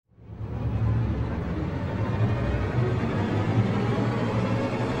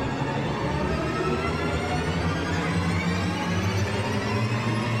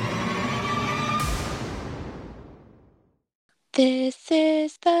This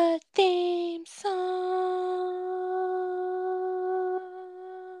is the theme song.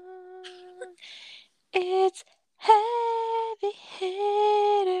 It's Heavy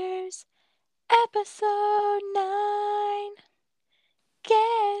Hitters, episode 9.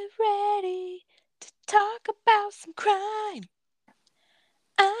 Get ready to talk about some crime.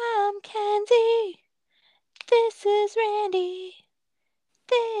 I'm Kenzie. This is Randy.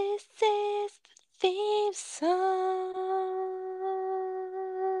 This is the theme song.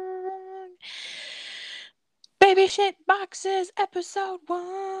 Baby Shit Boxes, episode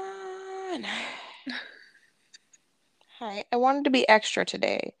 1. Hi, I wanted to be extra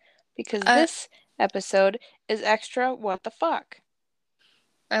today because this episode is extra what the fuck.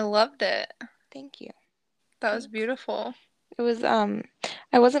 I loved it. Thank you. That was beautiful. It was, I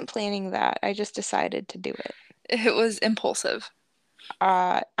wasn't planning that. I just decided to do it. It was impulsive.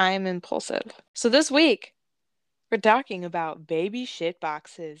 I'm impulsive. So this week, we're talking about baby shit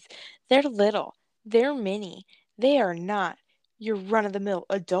boxes. They're little. They're mini. They are not your run-of-the-mill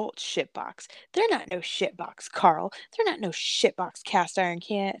adult shit box. They're not no shit box, Carl. They're not no shit box cast iron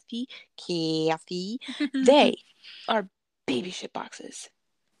Kathy. They are baby shit boxes.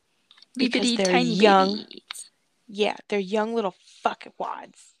 Because they're tiny young. babies. Yeah, they're young little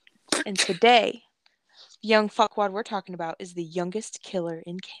fuckwads. And today, young fuckwad we're talking about is the youngest killer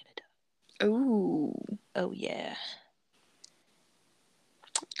in Canada. Ooh. Oh, yeah.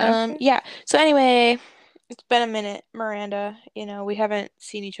 Okay. Yeah. So anyway, it's been a minute, Miranda. You know, we haven't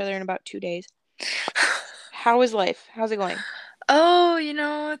seen each other in about 2 days. How is life? How's it going? Oh,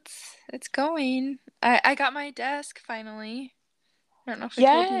 it's going. I got my desk finally. I don't know if I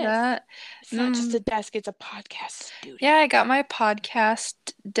told you that. It's not just a desk, it's a podcast studio. Yeah, I got my podcast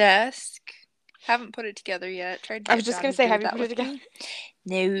desk. Haven't put it together yet. I was just going to say, have you put it together?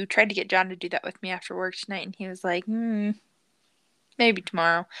 No, tried to get John to do that with me after work tonight, and he was like, maybe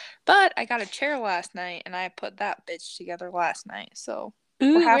tomorrow. But I got a chair last night, and I put that bitch together last night, so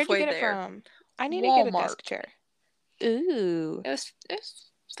we're halfway where'd you get there. It from? I need Walmart. to get a desk chair. Ooh. It was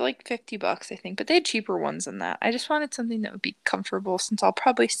like $50, I think, but they had cheaper ones than that. I just wanted something that would be comfortable since I'll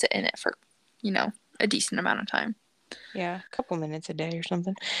probably sit in it for, a decent amount of time. Yeah, a couple minutes a day or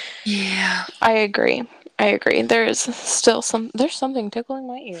something. Yeah. I agree. There's something tickling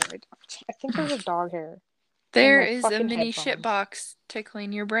my ear. I think there's a dog hair. There is a mini shitbox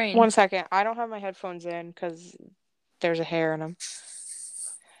tickling your brain. 1 second. I don't have my headphones in because there's a hair in them.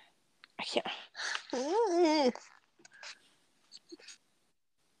 I can't.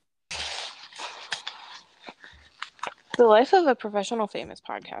 The life of a professional famous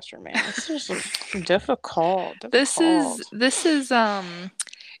podcaster, man. This is difficult. This is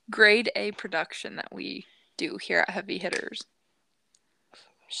grade A production that we do here at Heavy Hitters.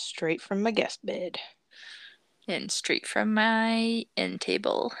 Straight from my guest bed. And straight from my end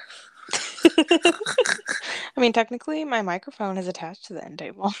table. I mean, technically, my microphone is attached to the end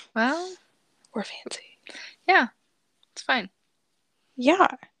table. Well, we're fancy. Yeah, it's fine. Yeah.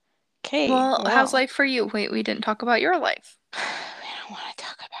 Okay. Well, how's life for you? Wait, we didn't talk about your life. I don't want to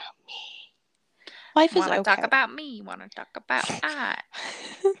talk about me. Life is okay. Want to talk about me? Want to talk about I?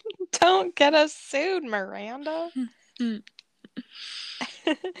 Don't get us sued, Miranda. Doing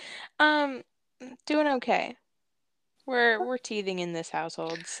okay. We're teething in this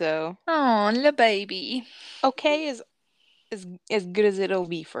household, so. Oh, little baby. Okay is as good as it'll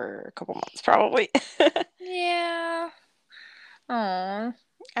be for a couple months, probably. Yeah. Aw.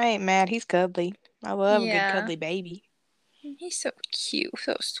 I ain't mad. He's cuddly. I love a good cuddly baby. He's so cute,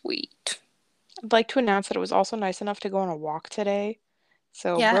 so sweet. I'd like to announce that it was also nice enough to go on a walk today.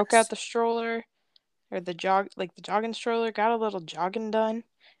 So broke out the stroller, or the jogging stroller, got a little jogging done.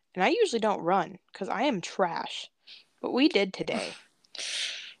 And I usually don't run, because I am trash. But we did today.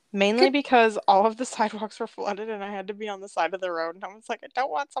 Mainly because all of the sidewalks were flooded and I had to be on the side of the road. And I was like, I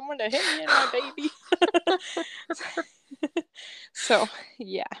don't want someone to hit me and my baby. So,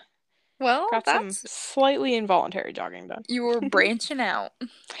 yeah. Well, got some slightly involuntary jogging done. You were branching out.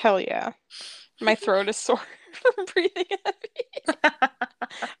 Hell yeah. My throat is sore from breathing heavy.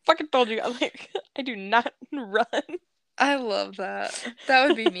 Fucking told you, I do not run. I love that. That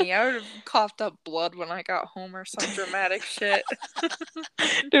would be me. I would have coughed up blood when I got home or some dramatic shit.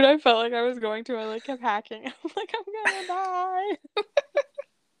 Dude, I felt like I was going to. I kept hacking. I'm like, I'm gonna die.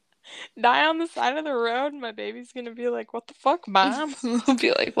 Die on the side of the road. My baby's gonna be like, what the fuck, Mom? I'll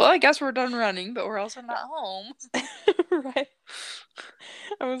be like, well, I guess we're done running, but we're also not home. Right.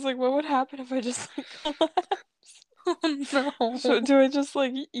 I was like, what would happen if I just collapse? Oh no. So do I just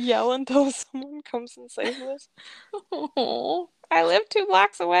yell until someone comes and saves us? Oh. I live 2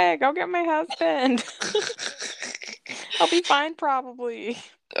 blocks away. Go get my husband. I'll be fine probably.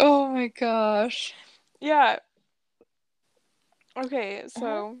 Oh my gosh. Yeah. Okay,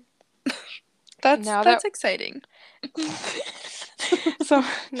 Well, so that's now that that's exciting. so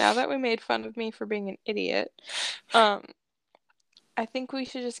now that we made fun of me for being an idiot, um, I think we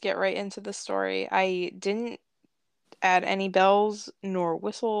should just get right into the story. I didn't add any bells nor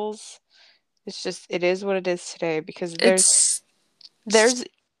whistles. It's just it is what it is today because It's there's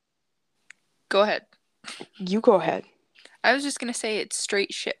Go ahead. you go ahead. I was just gonna say it's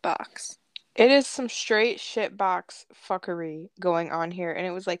straight shit box. It is some straight shitbox fuckery going on here, and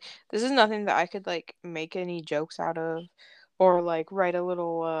it was like this is nothing that I could like make any jokes out of, or like write a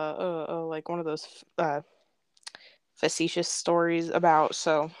little like one of those facetious stories about.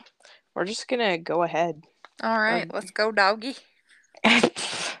 So we're just gonna go ahead. All Or right, let's go, doggy.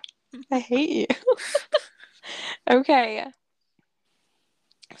 I hate you. Okay,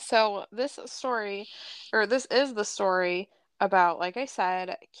 so this is the story about, like I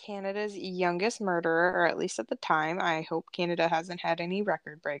said, Canada's youngest murderer, or at least at the time. I hope Canada hasn't had any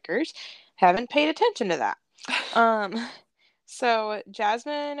record breakers. Haven't paid attention to that. Um, so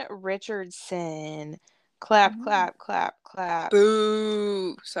Jasmine Richardson. Clap, Oh. clap, clap, clap.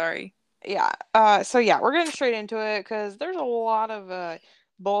 Boo. Sorry. Yeah. So yeah, we're getting straight into it because there's a lot of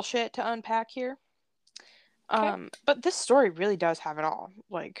bullshit to unpack here. Okay. But this story really does have it all.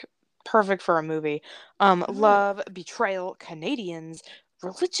 Like, perfect for a movie. Oh. Love, betrayal, Canadians,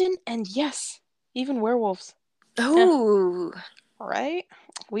 religion, and yes, even werewolves. Eh, Oh. right?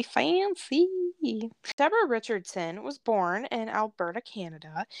 We fancy. Deborah Richardson was born in Alberta,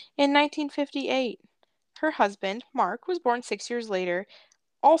 Canada in 1958. Her husband, Mark, was born 6 years later,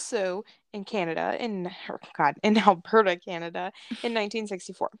 also in Canada, in Alberta, Canada, in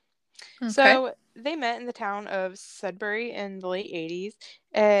 1964. Okay. So they met in the town of Sudbury in the late 80s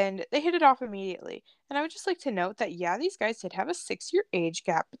and they hit it off immediately. And I would just like to note that, yeah, these guys did have a 6 year age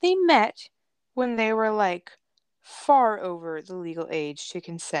gap, but they met when they were like far over the legal age to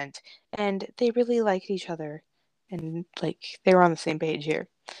consent. And they really liked each other. And like they were on the same page here.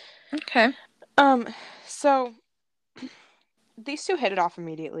 Okay. Um, so these two hit it off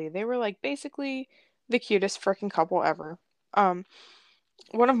immediately. They were like basically the cutest freaking couple ever. Um,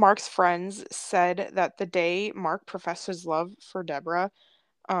 One of Mark's friends said that the day Mark professed his love for Deborah,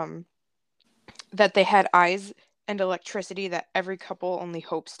 um, that they had eyes and electricity that every couple only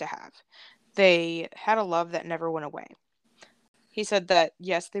hopes to have. They had a love that never went away. He said that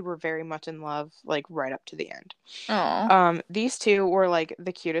yes, they were very much in love, like right up to the end. Oh. These two were like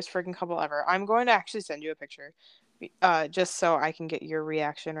the cutest freaking couple ever. I'm going to actually send you a picture, just so I can get your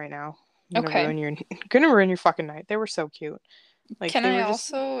reaction right now. Okay. Gonna ruin your fucking night. They were so cute. Like Can they I were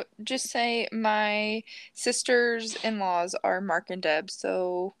just also just say my sisters in laws are Mark and Deb,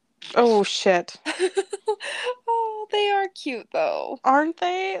 so oh shit. oh, they are cute though. Aren't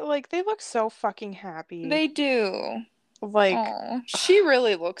they? Like, they look so fucking happy. They do. Like, Oh, she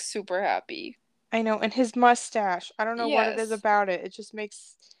really looks super happy. I know, and his mustache. I don't know what it is Yes. about it. It just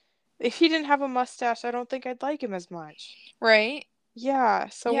makes. If he didn't have a mustache, I don't think I'd like him as much. Right? Yeah,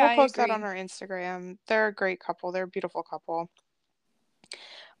 so Yeah, we'll I post that on agree. our Instagram. They're a great couple. They're a beautiful couple.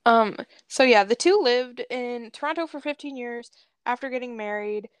 Um, so yeah, the two lived in Toronto for 15 years after getting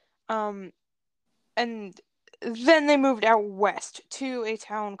married. Um, and then they moved out west to a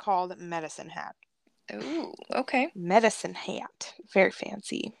town called Medicine Hat. Ooh, okay. Medicine Hat. Very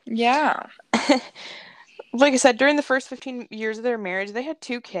fancy. Yeah. Like I said, during the first 15 years of their marriage, they had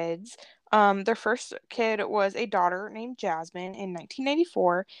two kids. Their first kid was a daughter named Jasmine in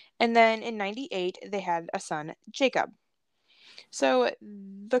 1994, and then in 98, they had a son, Jacob. So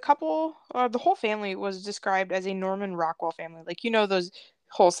the whole family was described as a Norman Rockwell family. Like, those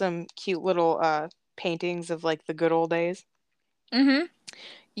wholesome, cute little paintings of like the good old days? Mm-hmm.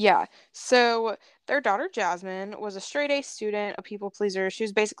 Yeah. So their daughter Jasmine was a straight A student, a people pleaser. She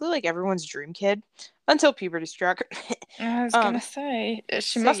was basically like everyone's dream kid until puberty struck. I was um gonna say,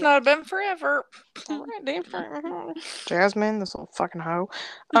 she so must yeah. not have been forever. All right, damn straight. Jasmine, this little fucking hoe.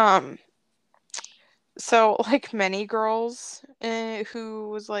 Um so like many girls who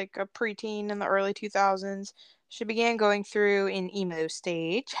was like a preteen in the early 2000s, she began going through an emo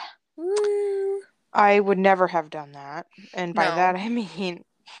stage. Woo. I would never have done that. And by that No. I mean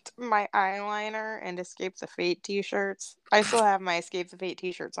my eyeliner and Escape the Fate t-shirts. I still have my Escape the Fate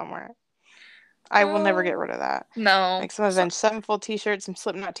t-shirt somewhere. I will never get Oh, rid of that. no. Like some So, Avenged Sevenfold t-shirts, some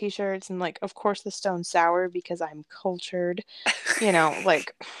Slipknot t-shirts, and like of course the Stone Sour because I'm cultured.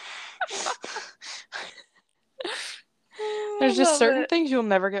 Like I there's just love certain it. things you'll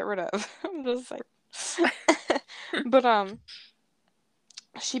never get rid of. I'm just like but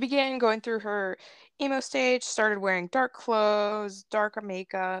she began going through her emo stage, started wearing dark clothes, dark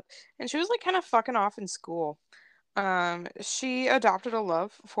makeup, and she was like kind of fucking off in school. She adopted a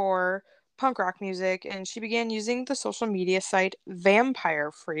love for punk rock music and she began using the social media site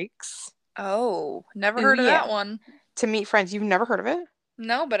Vampire Freaks. Oh, never Ooh, heard of that yeah. one. To meet friends. You've never heard of it?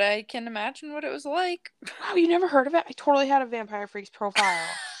 No, but I can imagine what it was like. Wow, you never heard of it? I totally had a Vampire Freaks profile.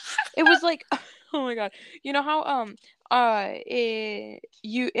 It was like, oh my god. You know how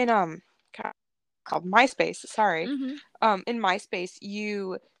you in called MySpace, sorry. Mm-hmm. In MySpace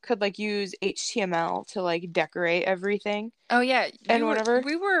you could like use HTML to like decorate everything Oh yeah, and whatever.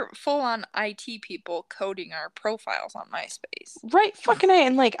 we were full on IT people coding our profiles on MySpace. Right, fucking A.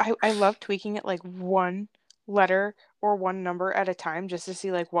 And like I love tweaking it like one letter or one number at a time just to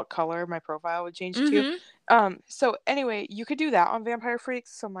see like what color my profile would change to. Mm-hmm. So anyway, you could do that on Vampire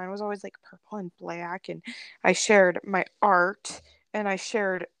Freaks. So mine was always like purple and black and I shared my art and I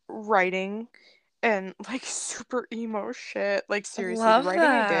shared writing and like super emo shit. Like seriously, the Love writing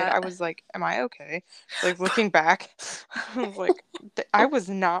I did, that. I was like, am I okay? Like looking back, I was like, I was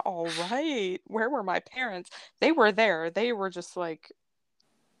not all right. Where were my parents? They were there. They were just like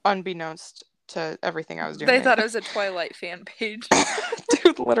unbeknownst to everything I was They doing. thought it was a Twilight fan page.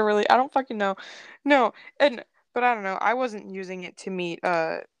 Dude, literally, I don't fucking know. No, and but I don't know. I wasn't using it to meet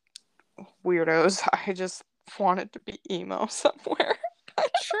weirdos. I just wanted to be emo somewhere.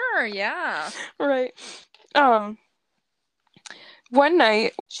 Sure, yeah. Right. Um One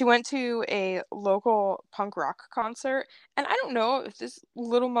night she went to a local punk rock concert and I don't know if this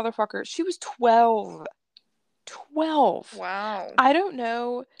little motherfucker, she was 12. 12. Wow. I don't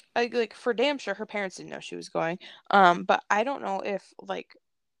know, like for damn sure her parents didn't know she was going. But I don't know if like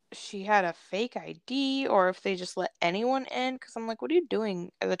she had a fake ID or if they just let anyone in because I'm like, what are you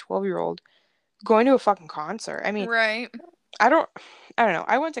doing as a 12-year-old going to a fucking concert? I mean, Right. I don't I don't know.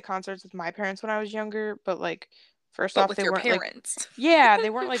 I went to concerts with my parents when I was younger, but like first But off, with they your weren't like parents. yeah, they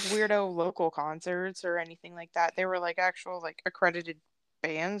weren't like weirdo local concerts or anything like that. They were like actual like accredited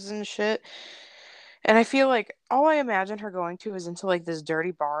bands and shit. And I feel like all I imagine her going to is into like this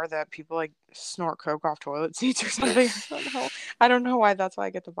dirty bar that people like snort coke off toilet seats or something. I don't know. I don't know why that's why I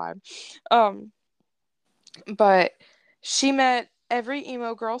get the vibe. Um, but she met every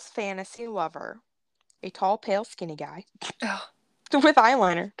emo girl's fantasy lover, a tall, pale, skinny guy Oh. with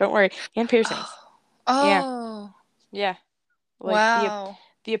eyeliner. Don't worry, and piercings. Oh. Yeah, Oh. yeah, like Wow.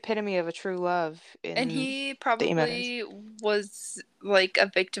 the epitome of a true love And in he the emos. probably was like a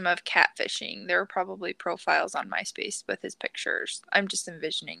victim of catfishing. There were probably profiles on MySpace with his pictures. I'm just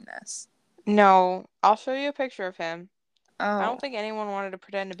envisioning this. No, I'll show you a picture of him. I Oh. don't think anyone wanted to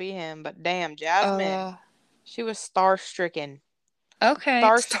pretend to be him, but damn, Jasmine, Uh, she was star-stricken. okay.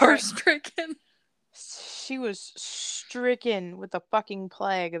 Starstruck. Star-stricken. She was stricken with the fucking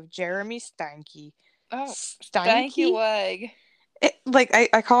plague of Jeremy Steinke. Oh, stanky Steinke? leg. Like,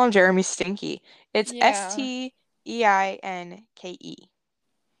 I call him Jeremy Stinky. It's Yeah. Steinke. Stank.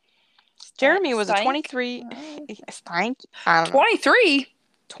 Jeremy was a Stank. 23 Steinke? I don't know. 23.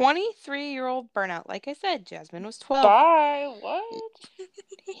 23-year-old burnout. Like I said, Jasmine was 12. Bye. What?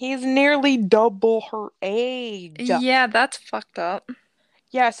 He's nearly double her age. Yeah, that's fucked up.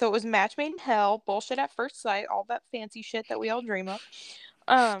 Yeah, so it was match made in hell, bullshit at first sight, all that fancy shit that we all dream of.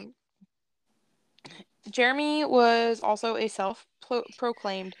 Um, Jeremy was also a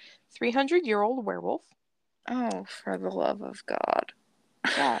self-proclaimed 300-year-old werewolf. Oh, for the love of God.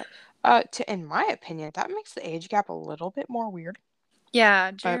 Yeah. In my opinion, that makes the age gap a little bit more weird.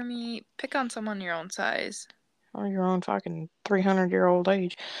 Yeah, But Jeremy, pick on someone your own size. or your own fucking 300-year-old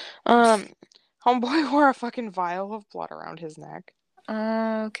age. Um, Homeboy wore a fucking vial of blood around his neck.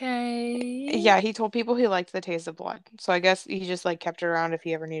 Okay. Yeah, he told people he liked the taste of blood. So I guess he just like kept it around if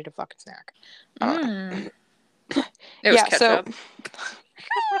he ever needed a fucking snack. I don't Mm. know. It was Yeah, so ketchup.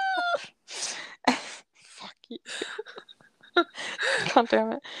 fuck you. God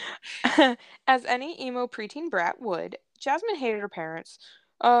damn it. As any emo preteen brat would, Jasmine hated her parents.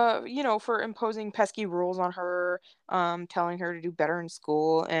 For imposing pesky rules on her, telling her to do better in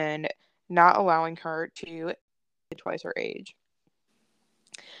school, and not allowing her to twice her age.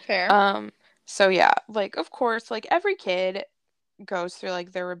 Fair. Um, so yeah, like of course, like every kid goes through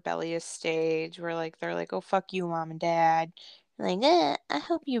like their rebellious stage where like they're like, "Oh fuck you, mom and dad." Like, I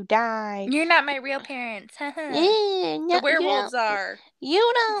hope you die. You're not my real parents. The Yeah, no, werewolves are.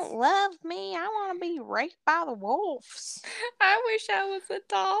 you don't love me. I want to be raped by the wolves. I wish I was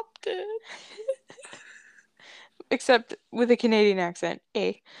adopted. Except with a Canadian accent.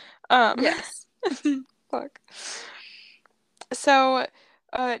 Eh. Um, Yes. fuck. So,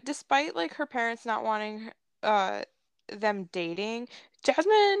 despite like her parents not wanting them dating,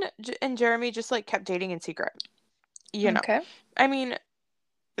 Jasmine and Jeremy just like kept dating in secret. You know, Okay. I mean,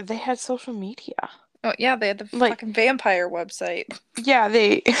 they had social media. Oh yeah, they had the Like, fucking vampire website. yeah,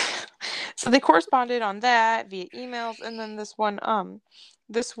 they so they corresponded on that via emails, and then this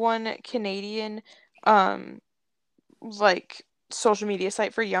one Canadian um like social media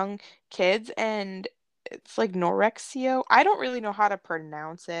site for young kids, and it's like Norexio. I don't really know how to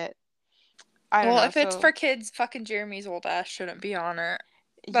pronounce it. I don't Well, know. if it's for So kids, fucking Jeremy's old ass shouldn't be on it.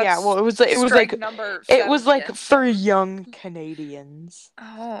 yeah, well, That's strike number it was 70 like against for him. young Canadians.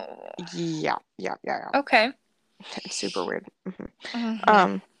 Oh. Yeah, yeah, yeah, yeah. Okay. It's super weird. Mm-hmm.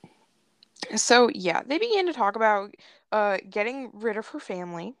 Um, so yeah, they began to talk about getting rid of her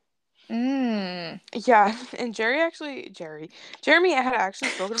family. Mm. Yeah, and Jeremy had actually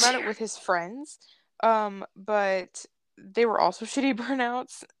spoken about it with his friends, but they were also shitty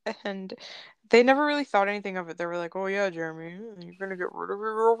burnouts, and they never really thought anything of it. They were like, "Oh yeah, Jeremy, you're gonna get rid of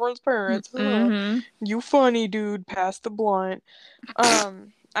your girlfriend's parents. Huh? Mm-hmm. You funny dude, pass the blunt."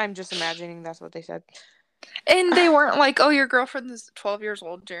 I'm just imagining that's what they said. And they weren't like, oh, your girlfriend is 12 years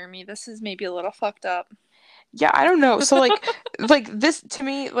old, Jeremy. This is maybe a little fucked up. Yeah, I don't know. So like this to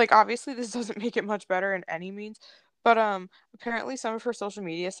me, like obviously this doesn't make it much better in any means, but apparently some of her social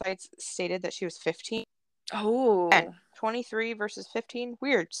media sites stated that she was 15. Oh. 23 versus 15.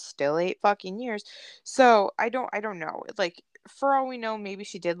 Weird. Still 8 fucking years. So I don't know. Like for all we know, maybe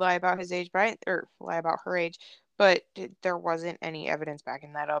she did lie about his age, or lie about her age, but there wasn't any evidence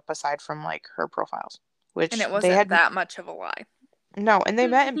backing that up aside from like her profiles, And which it they wasn't had that much of a lie. no, and they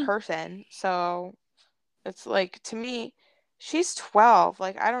met in person. So it's like to me, she's 12.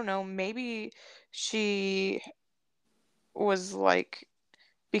 Like I don't know, maybe she was like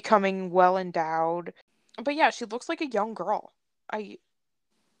becoming well endowed. But yeah, she looks like a young girl. I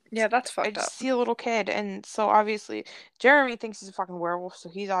Yeah, that's I fucked just up. see a little kid, and so obviously Jeremy thinks he's a fucking werewolf, so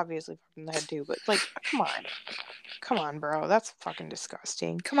he's obviously fucking the head too. But like, come on, bro, that's fucking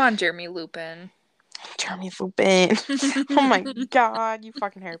disgusting. Come on, Jeremy Lupin. Jeremy Lupin. Oh my god, you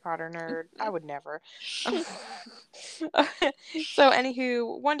fucking Harry Potter nerd. I would never. So,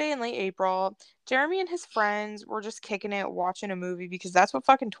 anywho, one day in late April, Jeremy and his friends were just kicking it, watching a movie because that's what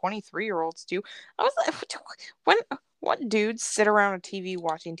fucking 23-year-olds do. I was like, when what dudes sit around a TV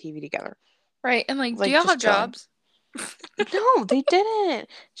watching TV together? Right. And like, do Like y'all just have chilling. jobs? No, they didn't.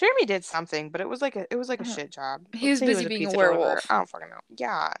 Jeremy did something, but it was like a Uh, shit job. he Let's was say he busy was a being a pizza deliverer. werewolf. I don't fucking know.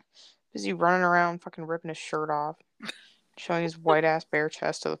 Yeah. Busy running around fucking ripping his shirt off, showing his white ass bare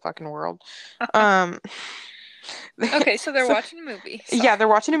chest to the fucking world. Um Okay, so they're so watching a movie. yeah, Sorry. they're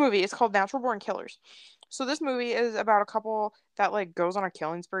watching a movie. It's called Natural Born Killers. So this movie is about a couple that like goes on a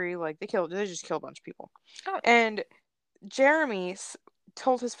killing spree. Like they just kill a bunch of people. Oh. And Jeremy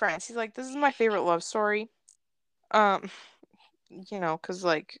told his friends, he's like, "This is my favorite love story." Um, because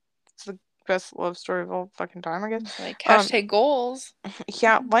like it's the best love story of all fucking time, I guess. It's like Um, hashtag goals.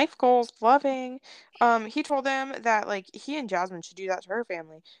 yeah, life goals, loving. He told them that like he and Jasmine should do that to her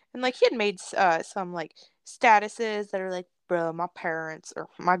family, and like he had made some like statuses that are like, bro, my parents or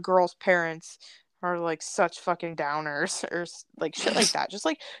my girl's parents are like such fucking downers or like shit like that, just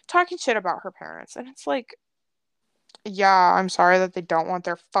like talking shit about her parents, and it's like, yeah, I'm sorry that they don't want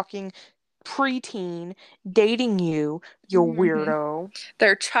their fucking preteen dating you, you Mm-hmm. weirdo.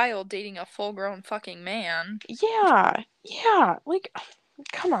 Their child dating a full grown fucking man. Yeah, yeah, like,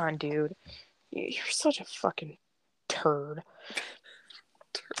 come on, dude. You're such a fucking turd.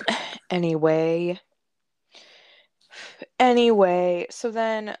 Anyway, so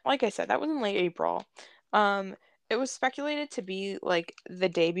then, like I said, that was in late April. Um, it was speculated to be like the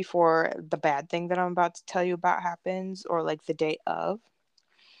day before the bad thing that I'm about to tell you about happens, or like the day of.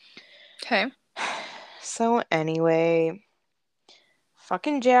 Okay. So anyway,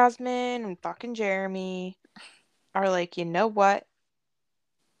 fucking Jasmine and fucking Jeremy are like, you know what?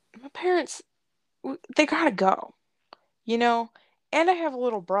 My parents, they gotta go, you know? And I have a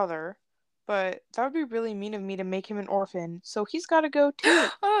little brother, but that would be really mean of me to make him an orphan, so he's gotta go too.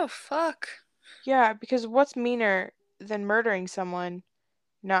 Oh, fuck. Yeah, because what's meaner than murdering someone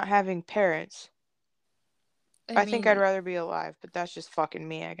not having parents? I I think I'd mean, rather be alive, but that's just fucking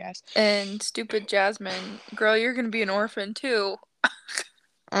me, I guess. and stupid Jasmine, girl, you're gonna be an orphan too.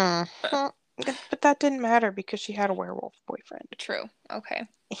 Mm. But that didn't matter because she had a werewolf boyfriend. True. Okay.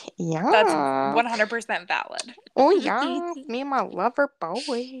 That's Yeah. 100% valid. Oh yeah, me and my lover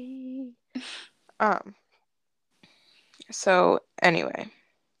boy. Um, so anyway,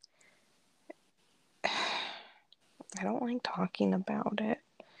 I don't like talking about it.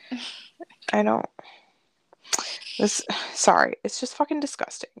 I don't this sorry, it's just fucking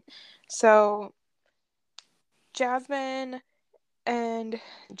disgusting. So Jasmine and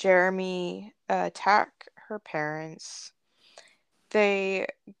Jeremy attack her parents. They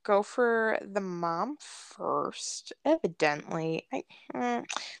go for the mom first, evidently.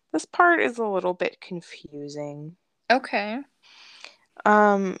 This part is a little bit confusing. Okay.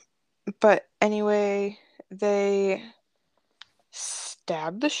 Um, but anyway, they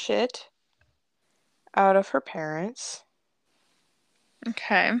stab the shit out of her parents.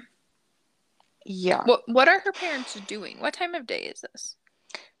 Okay. Yeah. What are her parents doing? What time of day is this?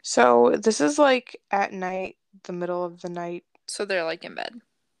 So this is like at night, the middle of the night. So they're like in bed.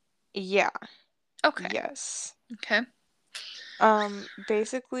 Yeah. Okay. Yes. Okay.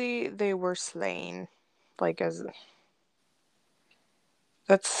 Basically they were slain. Like as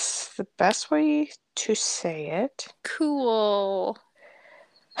that's the best way to say it. Cool.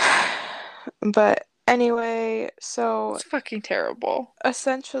 But anyway, so It's fucking terrible.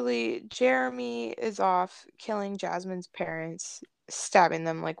 essentially Jeremy is off killing Jasmine's parents, stabbing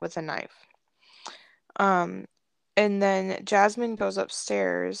them like with a knife. Um, and then Jasmine goes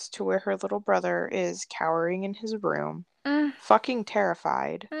upstairs to where her little brother is cowering in his room, Mm. fucking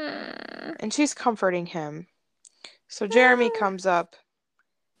terrified, Mm. and she's comforting him. So Jeremy Mm. comes up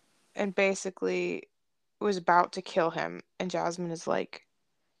and basically was about to kill him, and Jasmine is like,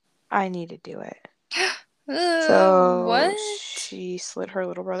 I need to do it. So What? she slit her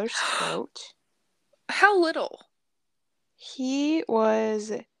little brother's throat. How little? He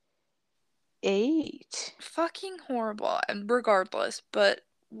was 8. Fucking horrible. And regardless, but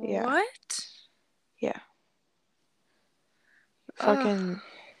Yeah, what? yeah. Ugh, Fucking,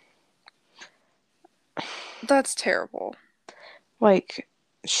 that's terrible. like,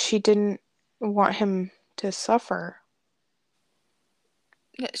 she didn't want him to suffer.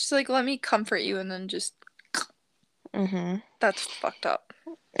 Yeah, she's like, let me comfort you, and then just Hmm. that's fucked up.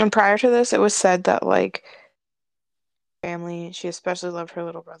 And prior to this, it was said that, like, family, she especially loved her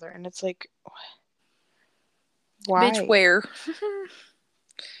little brother. And it's like, Bitch, why? where?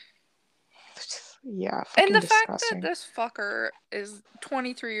 Yeah, And fucking the fact that disgusting. this fucker is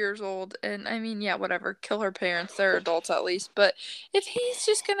 23 years old, and I mean, yeah, whatever, kill her parents, they're adults at least, but if he's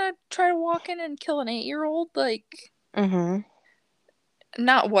just gonna try to walk in and kill an 8-year-old, like, Hmm.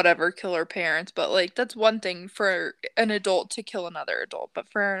 not whatever, kill her parents, but like, that's one thing for an adult to kill another adult, but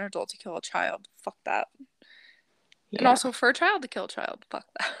for an adult to kill a child, fuck that. And Yeah. also for a child to kill a child, fuck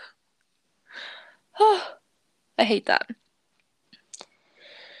that. I hate that.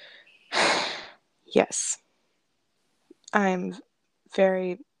 Yes. I'm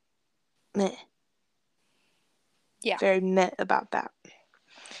very meh, Yeah. very meh about that.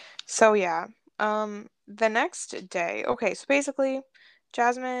 So yeah, the next day, okay, so basically,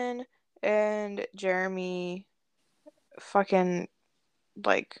 Jasmine and Jeremy fucking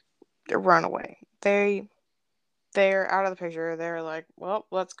like run away. They're out of the picture. They're like, well,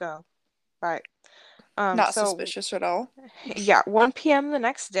 let's go. Right. Not So suspicious at all. yeah, 1 p.m. the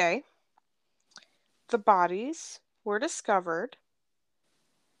next day, the bodies were discovered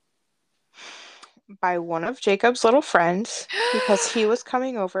by one of Jacob's little friends because he was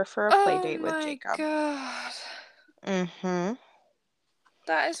coming over for a play Oh date with my Jacob. god. Mm-hmm.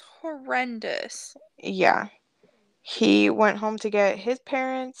 That is horrendous. Yeah. He went home to get his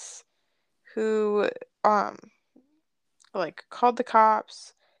parents who um like called the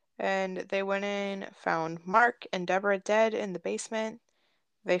cops and they went in, found Mark and Deborah dead in the basement.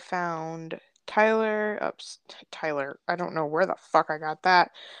 They found Tyler, I don't know where the fuck I got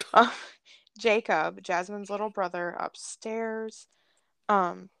that. Uh, Jacob, Jasmine's little brother, upstairs.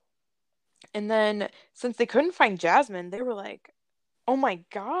 Um, and then since they couldn't find Jasmine, they were like, "Oh my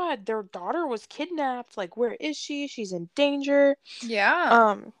God, their daughter was kidnapped. Like, where is she? She's in danger." Yeah.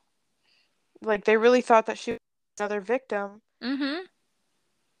 Um, like they really thought that she was another victim. Mm-hmm.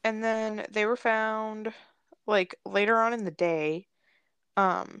 And then they were found like later on in the day.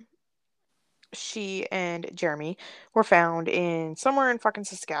 Um, she and Jeremy were found in somewhere in fucking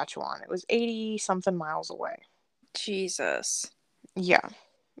Saskatchewan. It was 80 something miles away. Jesus. Yeah.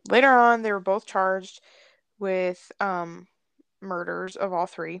 Later on, they were both charged with murders of all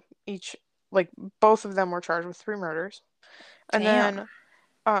three. Each like both of them were charged with 3 murders. And Damn. then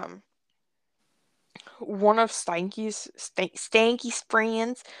um one of Stanky's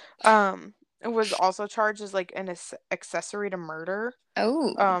friends was also charged as like an accessory to murder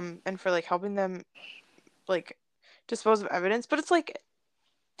Oh. and for like helping them like dispose of evidence, but it's like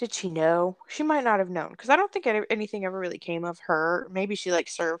did she know? She might not have known because I don't think anything ever really came of her. Maybe she like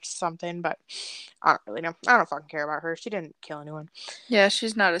served something, but I don't really know. I don't fucking care about her. She didn't kill anyone. Yeah,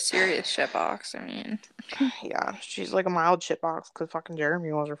 she's not a serious shitbox. I mean, Yeah, she's like a mild shitbox because fucking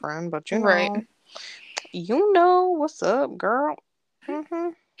Jeremy was her friend, but right. you know what's up, girl. Mm-hmm.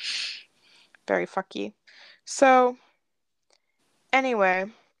 Very fucky. So, anyway,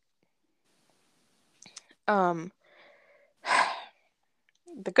 um,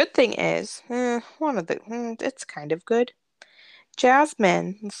 the good thing is, it's kind of good.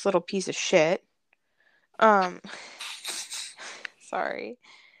 Jasmine, this little piece of shit, um, sorry.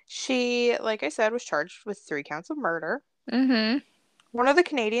 She, like I said, was charged with 3 counts of murder. Mm-hmm. One of the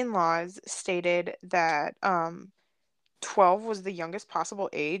Canadian laws stated that 12 was the youngest possible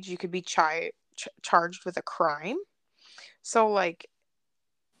age you could be charged with a crime. So, like,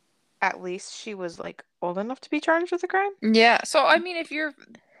 at least she was, like, old enough to be charged with a crime. Yeah. So, I mean, if you're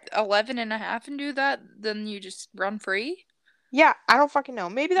 11 and a half and do that, then you just run free? Yeah, I don't fucking know.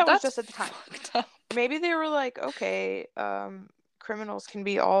 Maybe that was That's just at the time. fucked up. Maybe they were like, okay, criminals can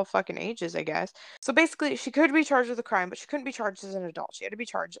be all fucking ages, I guess. So basically, she could be charged with a crime, but she couldn't be charged as an adult. She had to be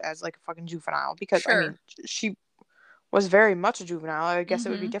charged as like a fucking juvenile because, I Sure. mean, she was very much a juvenile. I guess it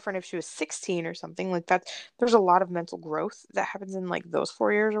would be Mm-hmm. different if she was 16 or something like that. There's a lot of mental growth that happens in like those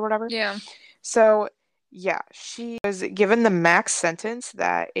 4 years or whatever. Yeah. So, yeah, she was given the max sentence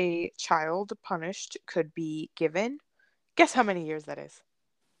that a child punished could be given. Guess how many years that is?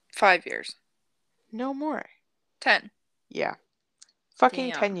 5 years. No more. 10. Yeah.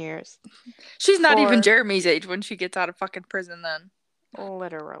 Fucking 10 Damn. years. She's not even For Jeremy's age when she gets out of fucking prison then.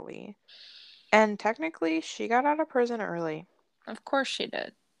 literally. And technically, she got out of prison early. Of course she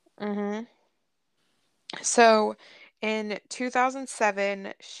did. Mm-hmm. So, in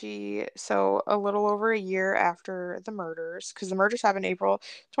 2007, so a little over a year after the murders, because the murders happened April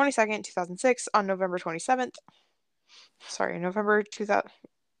 22nd, 2006, on November 27th. Sorry, November 2000.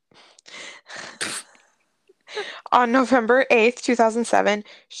 On November 8th, 2007,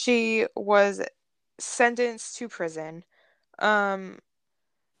 she was sentenced to prison. Um,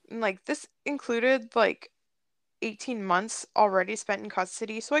 like, this included, like, 18 months already spent in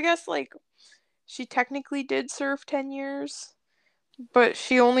custody. So I guess, like, she technically did serve 10 years, but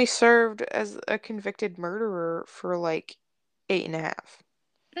she only served as a convicted murderer for, like, 8.5.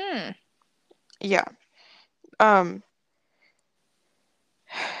 Hmm. Yeah. Um,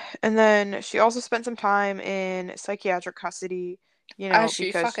 and then she also spent some time in psychiatric custody, As she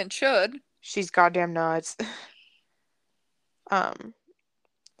because fucking should. she's goddamn nuts. Um,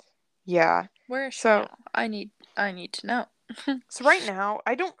 yeah. Where is she So, now? I need to know. so right now,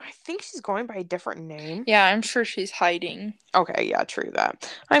 I think she's going by a different name. Yeah, I'm sure she's hiding. Okay, yeah, true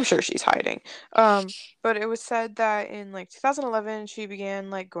that. I'm sure she's hiding. Um, but it was said that in like 2011 she began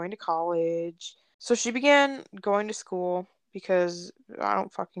like going to college. So she began going to school because I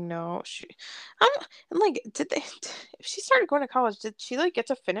don't fucking know. And like did they if she started going to college, did she like get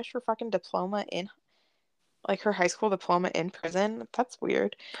to finish her fucking diploma in like her high school diploma in prison? That's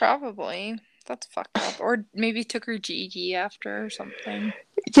weird. Probably. That's fucked up. Or maybe took her GED after or something.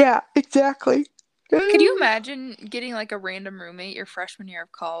 Yeah, exactly. Could you imagine getting like a random roommate your freshman year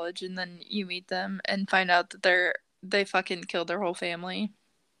of college and then you meet them and find out that they fucking killed their whole family?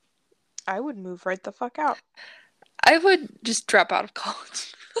 I would move right the fuck out. I would just drop out of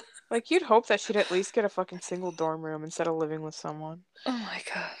college. Like, you'd hope that she'd at least get a fucking single dorm room instead of living with someone. Oh my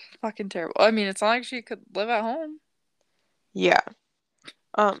god. Fucking terrible. I mean, it's not like she could live at home. Yeah.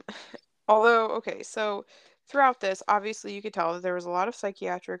 Um, although, okay, so throughout this, obviously you could tell that there was a lot of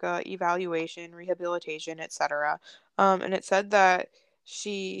psychiatric evaluation, rehabilitation, etc. And it said that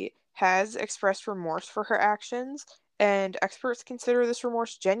she has expressed remorse for her actions, and experts consider this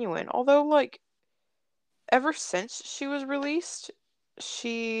remorse genuine. Although, like, ever since she was released,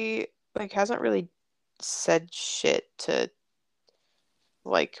 she, like, hasn't really said shit to,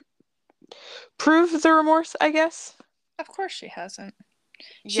 like, prove the remorse, I guess. Of course she hasn't.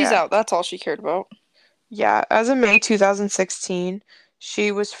 She's Yeah. out. That's all she cared about. Yeah, as of May 2016,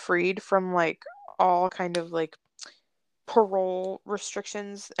 she was freed from like all kind of like parole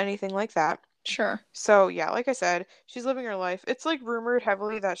restrictions, anything like that. Sure. So, yeah, like I said, she's living her life. It's like rumored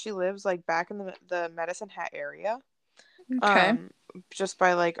heavily that she lives like back in the Medicine Hat area. Okay. Um just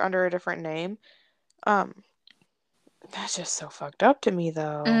by like under a different name. Um that's just so fucked up to me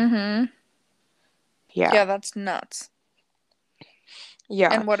though. Mm-hmm. Yeah. Yeah, that's nuts.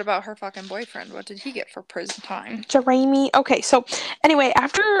 Yeah. And what about her fucking boyfriend? What did he get for prison time? Jeremy. Okay, so anyway,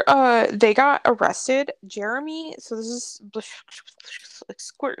 after they got arrested, Jeremy, so this is like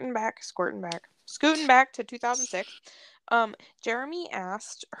scooting back to 2006. Jeremy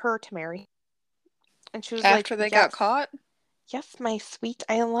asked her to marry, and she was like, After they got "Yes, caught? yes, my sweet,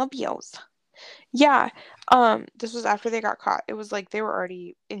 I love yous." Yeah. This was after they got caught. It was like they were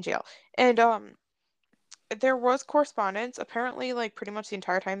already in jail, and there was correspondence. Apparently, like pretty much the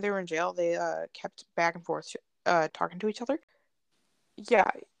entire time they were in jail, they kept back and forth talking to each other. yeah,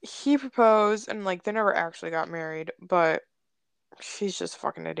 he proposed and like they never actually got married, but she's just a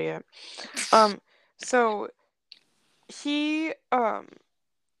fucking idiot. Um, so he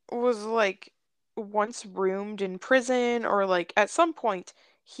was like once roomed in prison or like at some point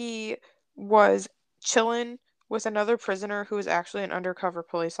he was chilling with another prisoner who was actually an undercover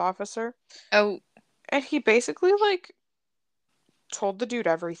police officer. Oh, And he basically like told the dude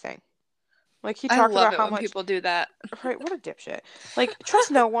everything. Like he I talked love about it how when much, people do that. right, what a dipshit. Like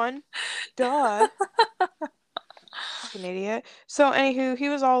trust no one. Duh. Fucking idiot. So anywho, he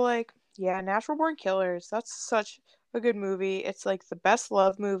was all like, yeah, Natural Born Killers. That's such a good movie. It's like the best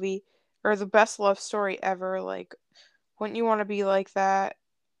love movie or the best love story ever. Like, wouldn't you want to be like that?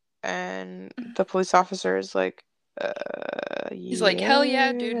 And the police officer is like, He's like, hell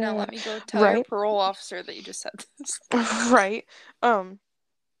yeah, dude. Now yeah. let me go tell your Right. parole officer that you just said this. Right. Um,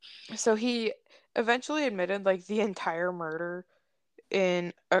 so he eventually admitted like the entire murder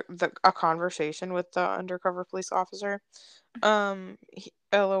in a conversation with the undercover police officer.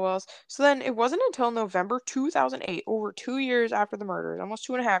 LOLs. So then it wasn't until November 2008, over 2 years after the murders, almost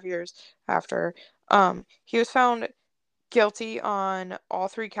 2.5 years after, he was found guilty on all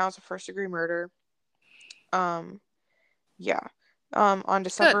three counts of first degree murder. Um, yeah. On Good.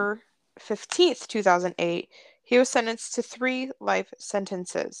 December 15th, 2008, he was sentenced to 3 life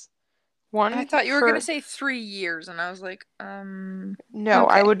sentences. I One thought you were gonna for, say 3 years, and I was like, no,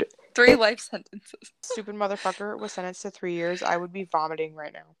 I okay. would, Three if life sentences. stupid motherfucker was sentenced to 3 years, I would be vomiting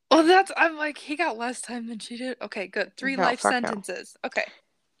right now. Well, I'm like, he got less time than she did. Okay, good. Three No, life fuck no. sentences. Okay.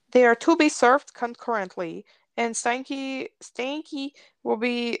 They are to be served concurrently, and Stanky will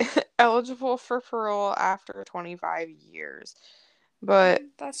be eligible for parole after 25 years. But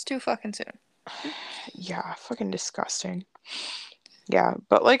That's too fucking soon. yeah, fucking disgusting. Yeah,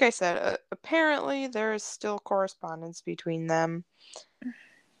 but like I said, apparently there is still correspondence between them.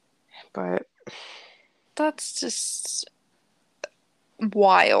 But That's just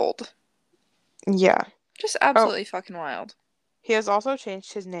wild. yeah. Just Oh, absolutely fucking wild. he has also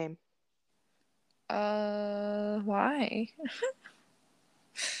changed his name. Why?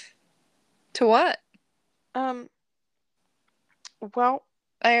 To what? Um, well,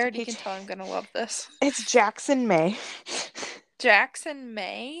 I already he can tell I'm gonna love this. it's Jackson May. Jackson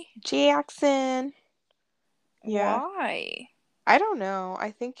May? Jackson. Yeah. Why? I don't know.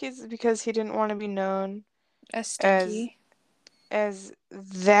 I think it's because he didn't want to be known A as stinky.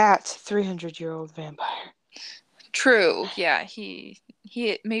 that 300-year-old vampire True. Yeah, he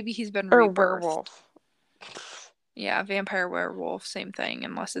maybe he's been or rebirthed. werewolf. Yeah, vampire werewolf, same thing,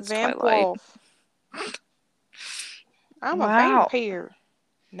 unless it's Vamp Twilight. wolf. I'm a Wow. vampire.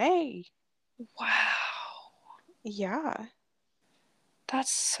 Nay. Wow. Yeah.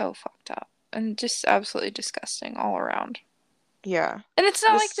 That's so fucked up. And just absolutely disgusting all around. Yeah. And it's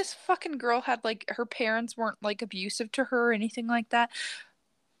not like This this fucking girl had like her parents weren't like abusive to her or anything like that,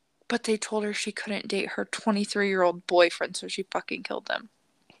 but they told her she couldn't date her 23-year-old boyfriend, so she fucking killed him.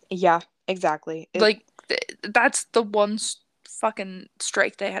 yeah, exactly. It Like that's the one fucking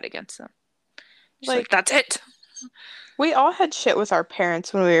strike they had against them. She's like, like that's it. we all had shit with our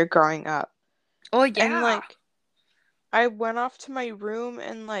parents when we were growing up. Oh And yeah. like I went off to my room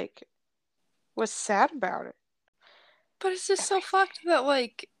and like was sad about it. But it's just And so fucked that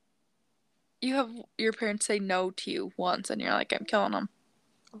like you have your parents say no to you once and you're like, I'm killing them.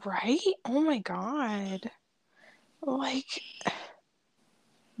 right? Oh my God. Like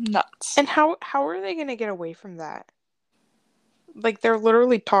Nuts. and how are they going to get away from that? Like they're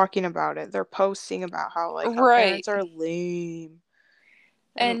literally talking about it. They're posting about how like our Right. parents are lame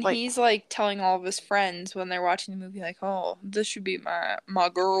and And like he's like telling all of his friends when they're watching the movie, like, "Oh, this should be my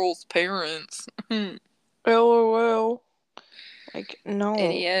girl's parents." LOL. Like no.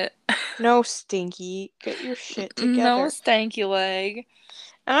 Idiot. No, Stinky. Get your shit No together. stanky leg.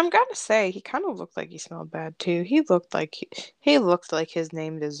 And I'm gonna say he kind of looked like he smelled bad too. He looked like his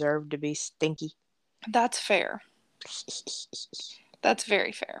name deserved to be Stinky. That's fair. That's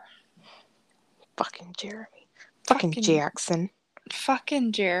very fair. Fucking Jeremy. Fucking Fucking Jackson.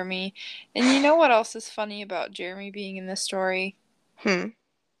 fucking Jeremy. And you know what else is funny about Jeremy being in this story? Hmm. Your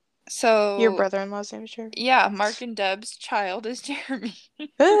So, brother-in-law's name is Jeremy. yeah, Mark and Deb's child is Jeremy.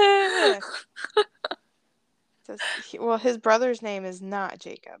 Ah! Well, his brother's name is not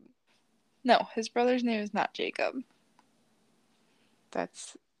Jacob. No, his brother's name is not Jacob.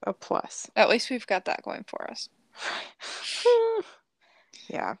 That's a plus. At least we've got that going for us.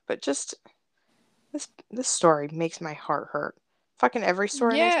 Yeah, but just this story makes my heart hurt. Fucking every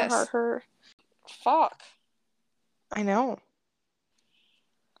story makes my heart Yes. hurt. Fuck. I know.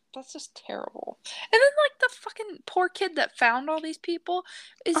 That's just terrible. And then, like, the fucking poor kid that found all these people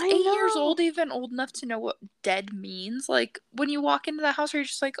is I 8 years know. old, even old enough to know what dead means. Like, when you walk into the house, you're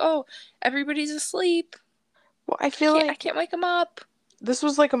just like, oh, everybody's asleep. Well, I I feel can't, I like can't wake them up. this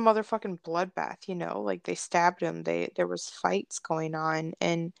was like a motherfucking bloodbath, you know? Like they stabbed him. There was fights going on,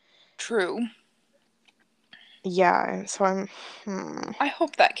 and True. yeah, so I'm I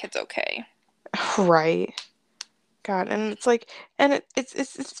hope that kid's okay. right. God, and it's like, and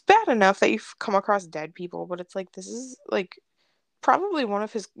it's bad enough that you've come across dead people, but it's like this is like probably one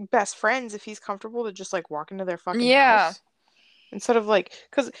of his best friends if he's comfortable to just like walk into their fucking Yeah. house instead of like,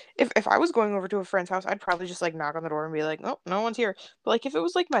 because if I was going over to a friend's house, I'd probably just like knock on the door and be like, oh, no one's here. But like if it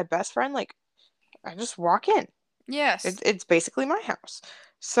was like my best friend, like I just walk in. Yes. It's basically my house.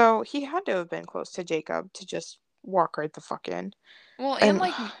 So he had to have been close to Jacob to just walk right the fuck in. Well, and And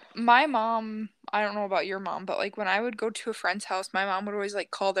like my mom, I don't know about your mom, but like when I would go to a friend's house, my mom would always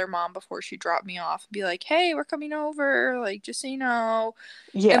like call their mom before she dropped me off and be like, "Hey, we're coming over, like just so you know."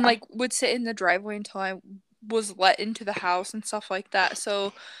 And yeah, like would sit in the driveway until I was let into the house and stuff like that.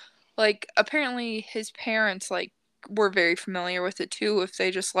 So, like apparently his parents like were very familiar with it too if they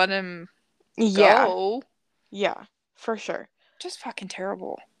just let him yeah, go. yeah, for sure. Just fucking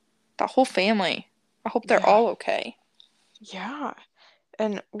terrible. The whole family. I hope they're Yeah, all okay. yeah.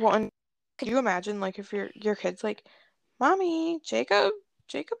 And one, could you imagine like if your kid's like, "Mommy,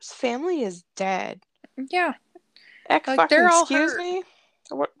 Jacob's family is dead." Yeah. Like Fucking they're all excuse hurt. me?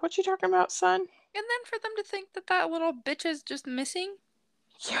 What you talking about, son? And then for them to think that that little bitch is just missing?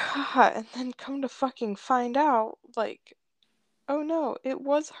 Yeah, and then come to fucking find out, like, oh no, it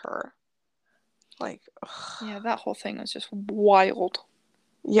was her. Like, ugh. Yeah, that whole thing was just wild.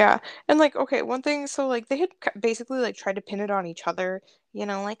 Yeah, and like, okay, one thing, so like they had basically like tried to pin it on each other, you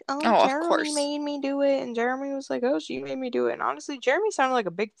know, like, oh, Oh, of Jeremy course. made me do it, and Jeremy was like, oh, she made me do it, and honestly, Jeremy sounded like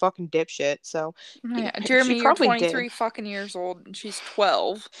a big fucking dipshit, so Oh, he yeah, she Jeremy, you're probably did. 23 fucking years old and she's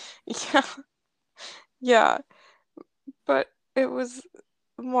 12. Yeah, yeah, but it was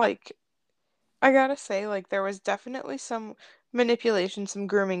like I gotta say, like, there was definitely some manipulation, some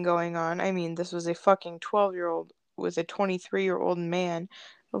grooming going on. I mean, this was a fucking 12-year-old with a 23-year-old man.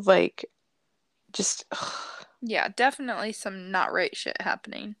 Like, just, ugh. Yeah, definitely some not right shit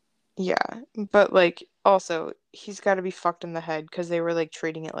happening. Yeah. But, like, also, he's gotta be fucked in the head because they were, like,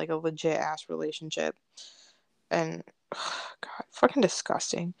 treating it like a legit ass relationship. And, ugh, God, fucking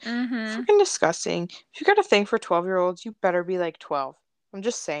disgusting. Mm-hmm. Fucking disgusting. If you got a thing for 12-year-olds, you better be, like, 12. I'm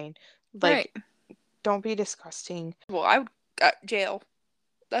just saying. Right. Like, don't be disgusting. Well, I would jail.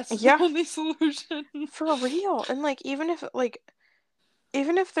 That's the Yeah, only solution. for real. And like even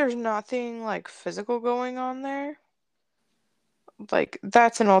if there's nothing like physical going on there, like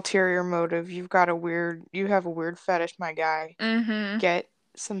that's an ulterior motive. You have a weird fetish, my guy. Mm-hmm. Get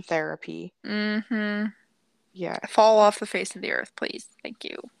some therapy. Mm-hmm. Yeah. Fall off the face of the earth, please. Thank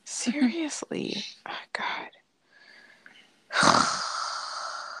you. Seriously. Oh, God.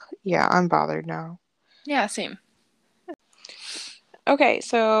 Yeah, I'm bothered now. Yeah, same. Okay,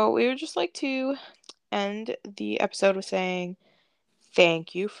 so we would just like to end the episode with saying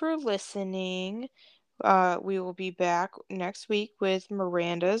thank you for listening. We will be back next week with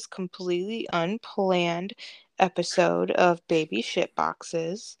Miranda's completely unplanned episode of Baby Shit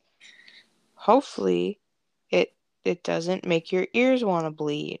Boxes. Hopefully, it it doesn't make your ears want to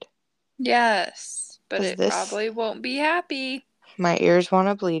bleed. Yes, but Because it this, probably won't be happy. my ears want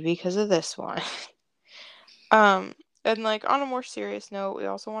to bleed because of this one. Um, and like on a more serious note, we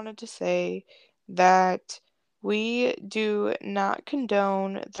also wanted to say that we do not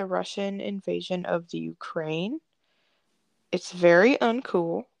condone the Russian invasion of the Ukraine. It's very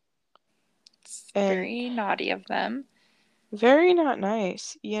uncool It's and very naughty of them. very not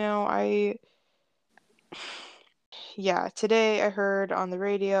nice. You know, yeah, today I heard on the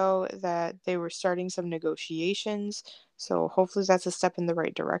radio that they were starting some negotiations. So hopefully that's a step in the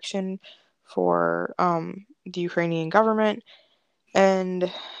right direction for the Ukrainian government. And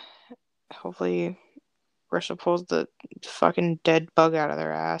hopefully Russia pulls the fucking dead bug out of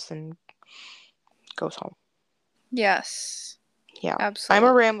their ass and goes home. Yes, Yeah. I'm a absolutely.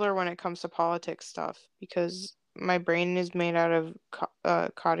 rambler when it comes to politics stuff because my brain is made out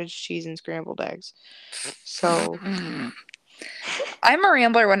of cottage cheese and scrambled eggs. So, I'm a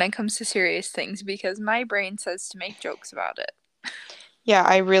rambler when it comes to serious things because my brain says to make jokes about it. yeah,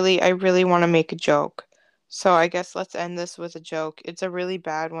 I really want to make a joke. So I guess let's end this with a joke. It's a really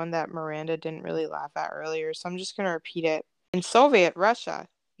bad one that Miranda didn't really laugh at earlier, so I'm just gonna repeat it. In Soviet Russia,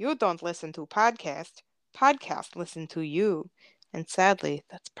 you don't listen to podcasts. Podcasts listen to you. And sadly,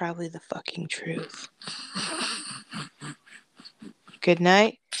 that's probably the fucking truth. Good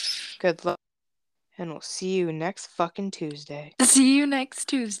night. Good luck. And we'll see you next fucking Tuesday. See you next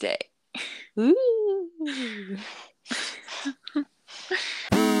Tuesday. Ooh.